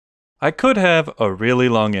I could have a really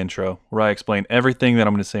long intro where I explain everything that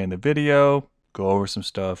I'm going to say in the video, go over some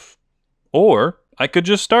stuff, or I could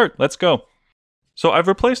just start. Let's go. So I've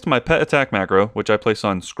replaced my pet attack macro, which I place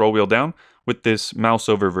on scroll wheel down, with this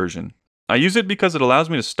mouseover version. I use it because it allows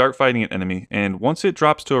me to start fighting an enemy, and once it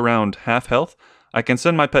drops to around half health, I can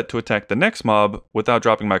send my pet to attack the next mob without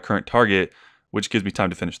dropping my current target, which gives me time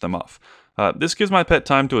to finish them off. This gives my pet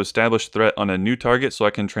time to establish threat on a new target so I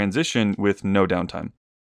can transition with no downtime.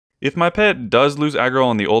 If my pet does lose aggro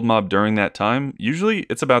on the old mob during that time, usually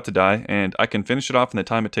it's about to die, and I can finish it off in the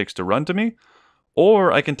time it takes to run to me,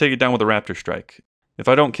 or I can take it down with a raptor strike. If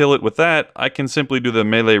I don't kill it with that, I can simply do the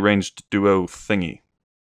melee ranged duo thingy.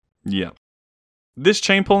 Yeah. This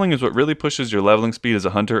chain pulling is what really pushes your leveling speed as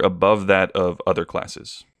a hunter above that of other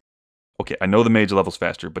classes. Okay, I know the mage levels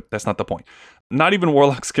faster, but that's not the point. Not even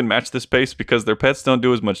warlocks can match this pace because their pets don't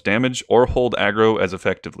do as much damage or hold aggro as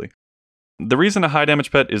effectively. The reason a high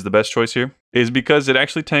damage pet is the best choice here is because it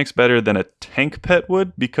actually tanks better than a tank pet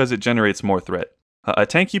would because it generates more threat. A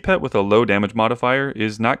tanky pet with a low damage modifier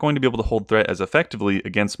is not going to be able to hold threat as effectively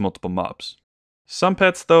against multiple mobs. Some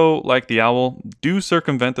pets though, like the owl, do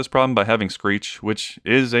circumvent this problem by having Screech, which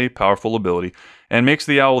is a powerful ability, and makes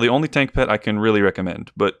the owl the only tank pet I can really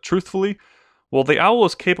recommend. But truthfully, while the owl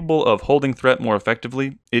is capable of holding threat more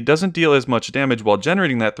effectively, it doesn't deal as much damage while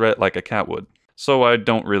generating that threat like a cat would. So I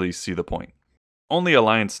don't really see the point. Only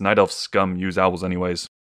Alliance Night Elf scum use owls anyways.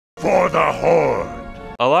 For the Horde!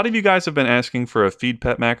 A lot of you guys have been asking for a feed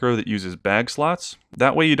pet macro that uses bag slots.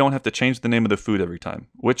 That way you don't have to change the name of the food every time,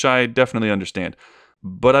 which I definitely understand.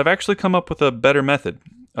 But I've actually come up with a better method.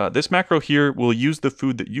 This macro here will use the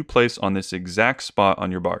food that you place on this exact spot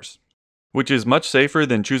on your bars, which is much safer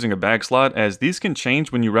than choosing a bag slot, as these can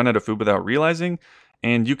change when you run out of food without realizing,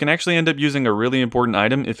 and you can actually end up using a really important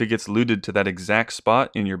item if it gets looted to that exact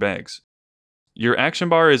spot in your bags. Your action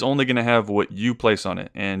bar is only going to have what you place on it,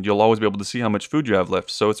 and you'll always be able to see how much food you have left,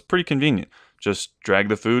 so it's pretty convenient. Just drag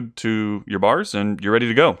the food to your bars and you're ready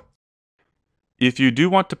to go. If you do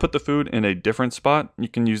want to put the food in a different spot, you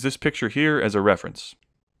can use this picture here as a reference.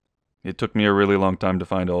 It took me a really long time to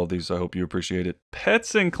find all of these, so I hope you appreciate it.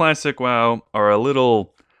 Pets in Classic WoW are a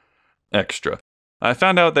little extra. I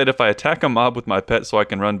found out that if I attack a mob with my pet so I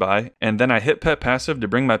can run by, and then I hit pet passive to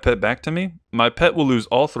bring my pet back to me, my pet will lose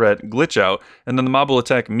all threat, glitch out, and then the mob will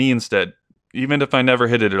attack me instead, even if I never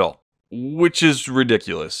hit it at all. Which is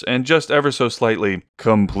ridiculous, and just ever so slightly,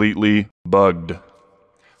 completely bugged.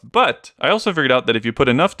 But I also figured out that if you put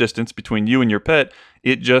enough distance between you and your pet,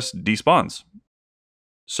 it just despawns.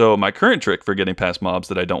 So my current trick for getting past mobs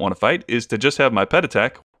that I don't want to fight is to just have my pet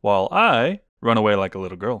attack while I run away like a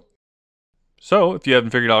little girl. So, if you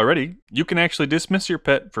haven't figured out already, you can actually dismiss your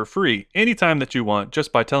pet for free anytime that you want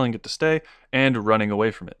just by telling it to stay and running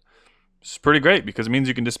away from it. It's pretty great because it means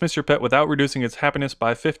you can dismiss your pet without reducing its happiness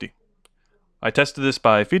by 50. I tested this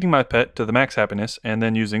by feeding my pet to the max happiness and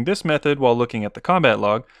then using this method while looking at the combat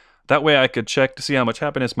log. That way I could check to see how much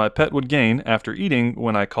happiness my pet would gain after eating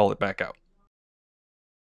when I call it back out.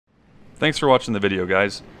 Thanks for watching the video,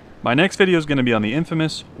 guys. My next video is going to be on the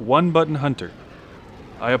infamous one-button hunter.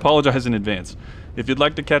 I apologize in advance. If you'd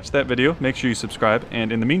like to catch that video, make sure you subscribe,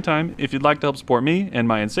 and in the meantime, if you'd like to help support me and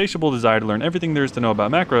my insatiable desire to learn everything there is to know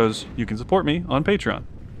about macros, you can support me on Patreon.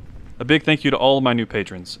 A big thank you to all of my new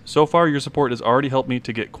patrons. So far, your support has already helped me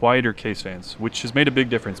to get quieter case fans, which has made a big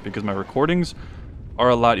difference because my recordings are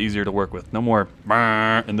a lot easier to work with. No more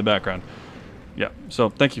in the background. Yeah,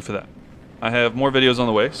 so thank you for that. I have more videos on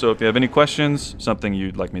the way, so if you have any questions, something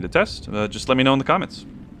you'd like me to test, just let me know in the comments.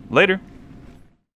 Later!